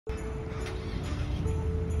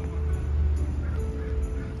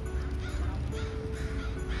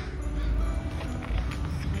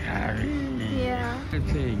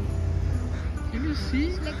thing. Can you see?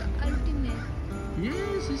 It's like ultimate.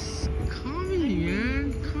 Yes, it's coming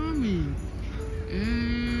and coming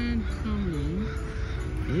and coming.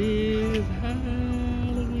 It's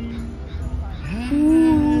Halloween.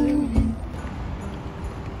 Halloween.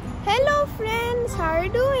 Hello friends, how are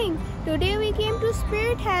you doing? Today we came to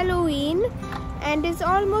Spirit Halloween and it's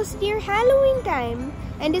almost near Halloween time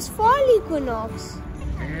and it's fall equinox.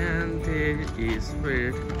 And there is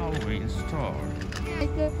Spirit Halloween store.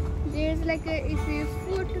 There's like if you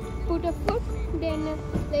put a foot, then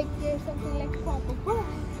like there's something like pop a book,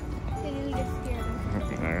 then you'll get scared.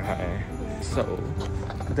 Alright. So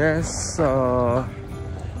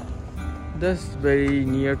that's very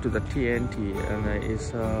near to the TNT and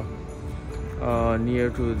it's near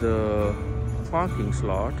to the parking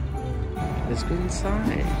slot. Let's go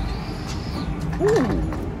inside.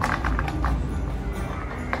 Ooh.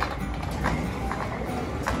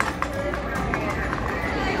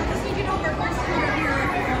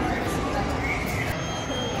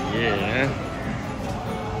 Yeah.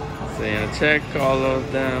 So yeah, check all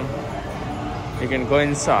of them. You can go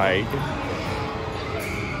inside.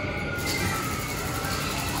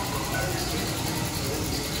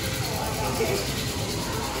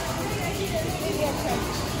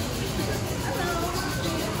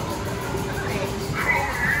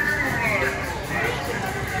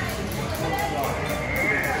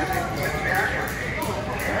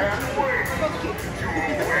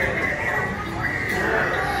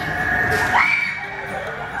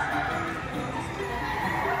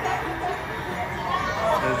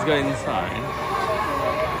 Let's go inside.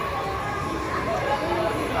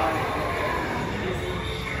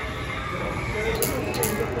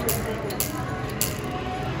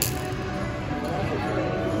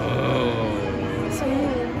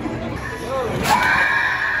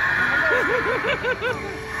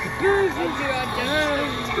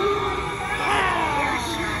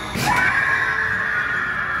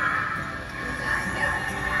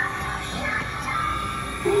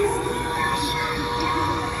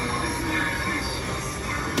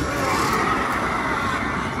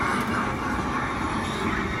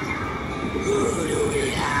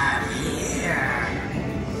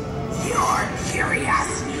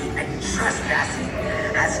 Trespassing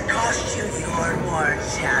has cost you your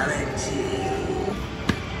mortality.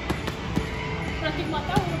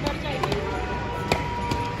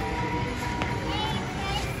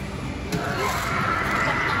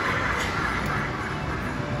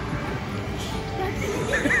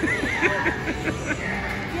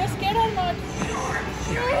 You're scared or not?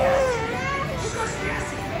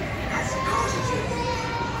 Trespassing has cost you.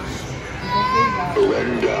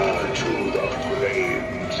 Surrender to the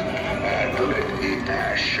flames and let the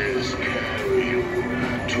ashes carry you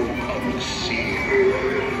to unseen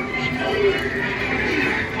worlds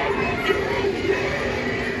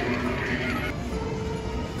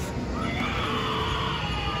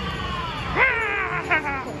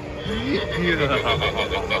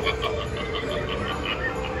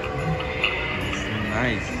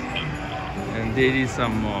Nice. And there is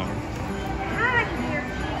some more. Hi there.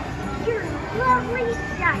 You're a lovely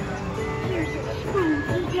sight. Here's a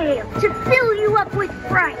spooky tale to fill you up with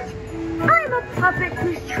fright. I'm a puppet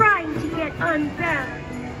who's trying to get unbound.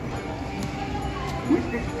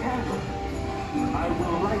 With this candle, I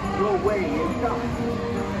will light your way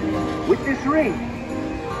inside. With this ring,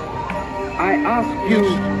 I ask you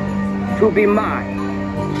to be mine.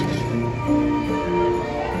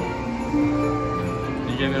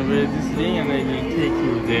 You're gonna wear this ring and I will take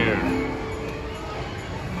you there.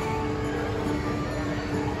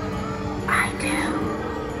 I do.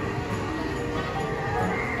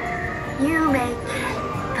 You make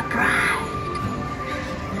the bride.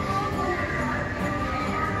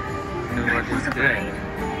 And what is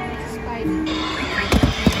that?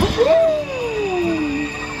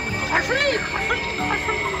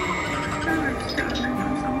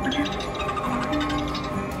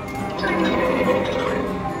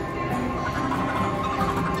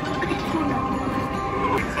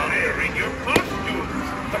 admiring your costumes.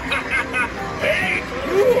 Hey,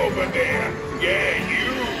 you over there. Yeah,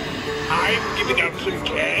 you. I'm giving out some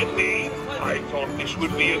candy. I thought this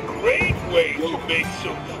would be a great way to make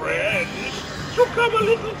some friends. So come a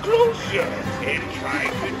little closer and try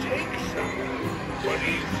to take some. What do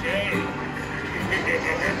you say?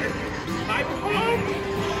 I promise.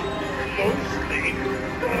 Mostly.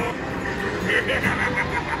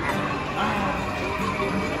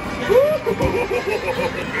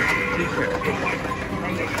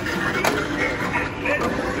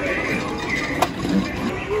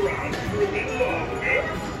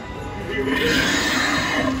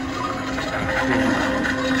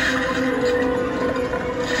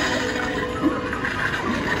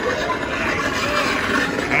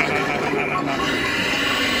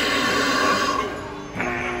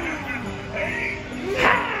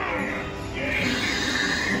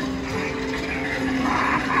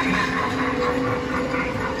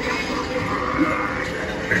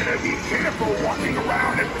 people walking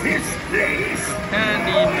around at this place.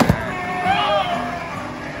 Candyman.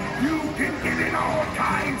 You can get in all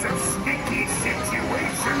kinds of sticky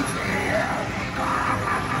situations here.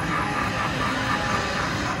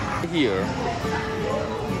 Here.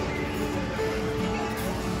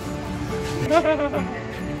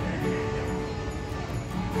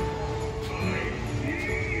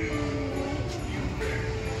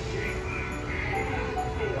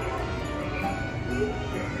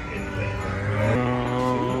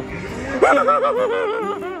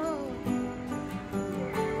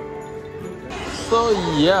 So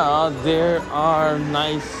yeah, there are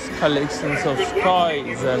nice collections of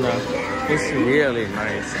toys, and it's really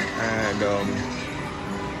nice, and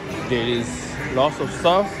there is lots of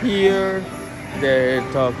stuff here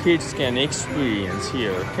that kids can experience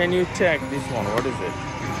here. Can you check this one? What is it?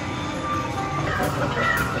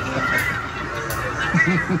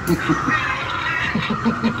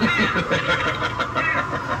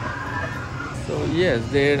 So yes,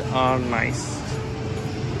 there are nice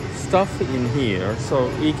stuff in here, so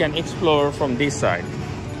we can explore from this side.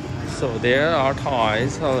 So there are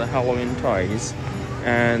toys, Halloween toys,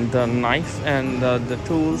 and the knife and the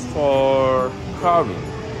tools for carving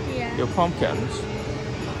your pumpkins,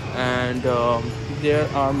 and there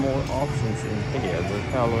are more options in here, the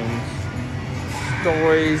Halloween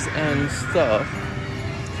stories and stuff.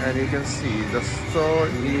 And you can see the store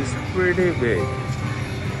is pretty big,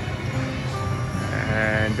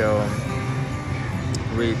 and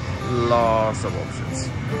with lots of options.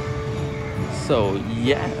 So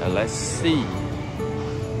yeah, let's see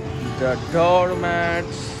the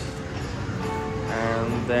doormats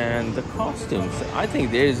and then the costumes. I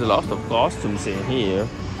think there is a lot of costumes in here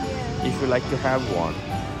if you like to have one.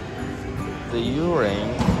 The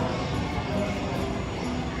earring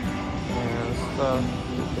and stuff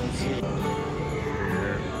you can see.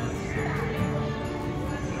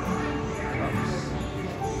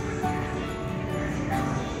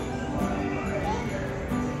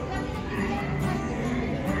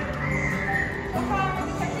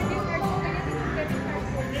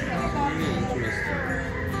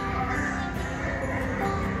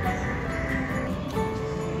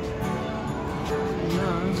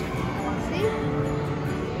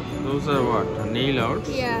 Those are what? Nail arts?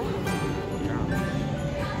 Yeah.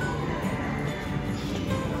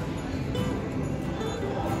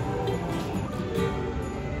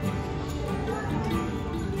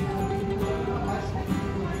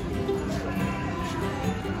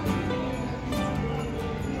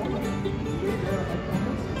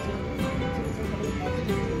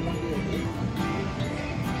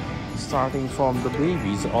 Starting from the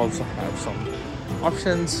babies also have some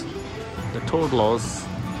options. The toddlers,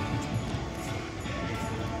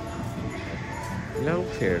 little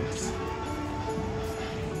kids.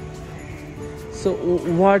 So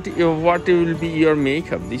what will be your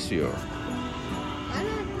makeup this year? I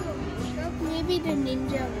don't know. Maybe the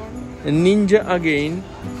ninja one. A ninja again.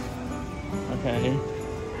 Okay.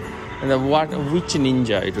 And then which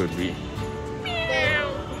ninja it would be?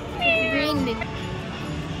 Green ninja.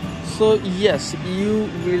 So yes, you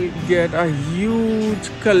will get a huge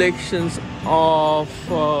collections of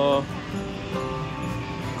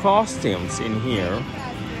costumes in here.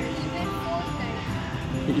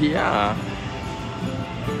 Yeah.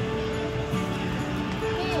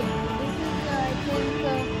 Hey, this is I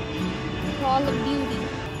think Call of Duty.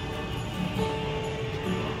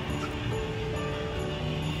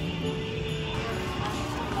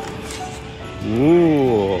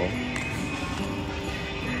 Ooh.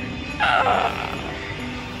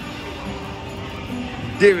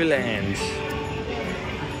 Devil Ansh.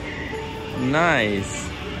 Nice.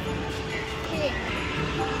 Hey.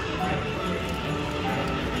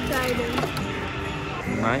 Trident.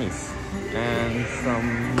 Nice. And some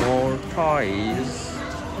more toys.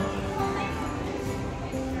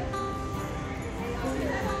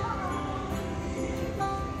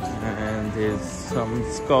 And there's some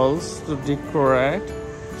skulls to decorate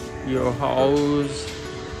your house.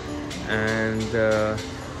 And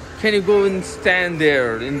can you go and stand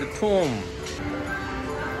there in the tomb?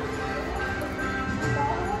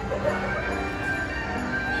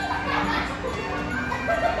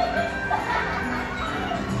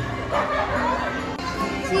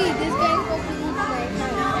 See, this guy's going to eat my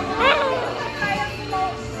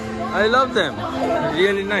house. I love them.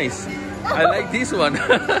 Really nice. I like this one.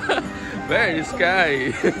 Very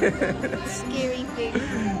sky. Scary thing.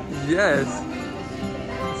 Yes.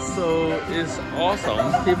 So it's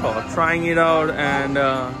awesome. People are trying it out, and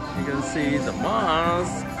you can see the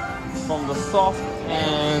mask from the soft,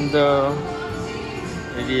 and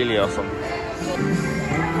really awesome.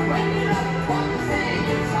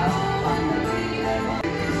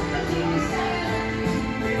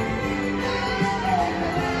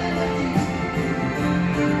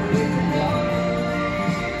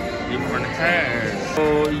 Different hairs.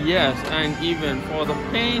 So yes, and even for the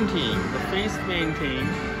painting, the face painting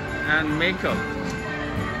and makeup,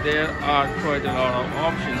 there are quite a lot of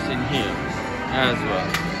options in here as well.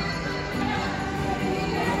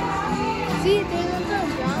 See, there's also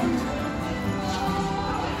round.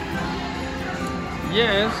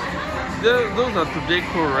 Yes, those are to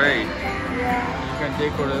decorate. Yeah. You can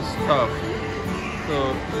decorate stuff. So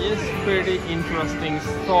yes, pretty interesting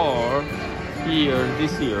store here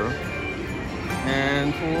this year.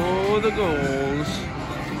 And for the goals,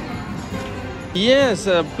 yes,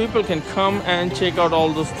 people can come and check out all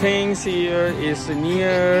those things here. It's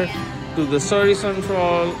near to the Surrey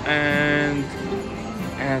Central, and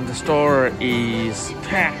the store is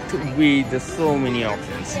packed with so many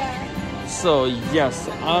options. So yes,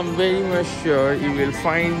 I'm very much sure you will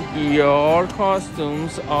find your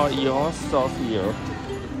costumes or your stuff here.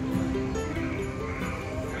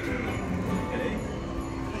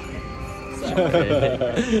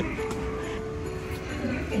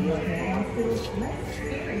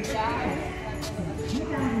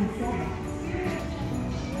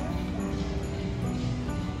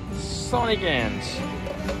 Sonic Ansh.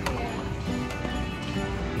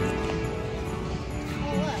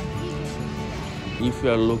 If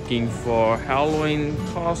you are looking for Halloween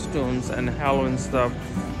costumes and Halloween stuff,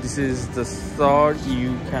 this is the store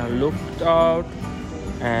you can look out,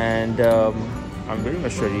 and I'm very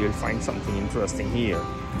much sure you will find something interesting here.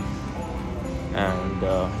 And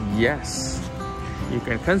yes, you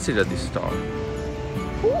can consider this store.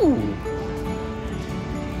 Ooh.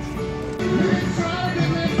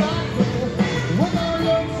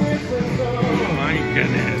 Oh my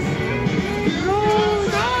goodness.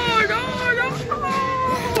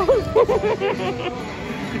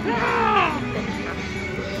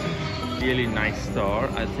 Really nice store.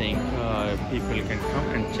 I think people can come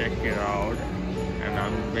and check it out, and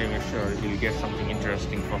I'm very sure you'll get something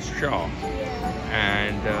interesting for sure.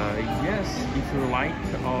 And yes, if you like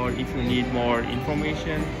or if you need more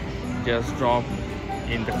information, just drop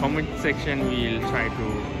in the comment section. We'll try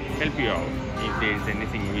to help you out if there is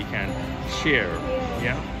anything we can share.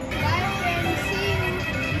 Yeah. Bye friends, see you.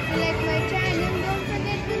 If you like my channel, don't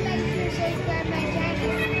forget to like and subscribe my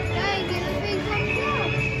channel. Bye, give a big thumbs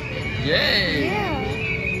up. Yay! Yeah.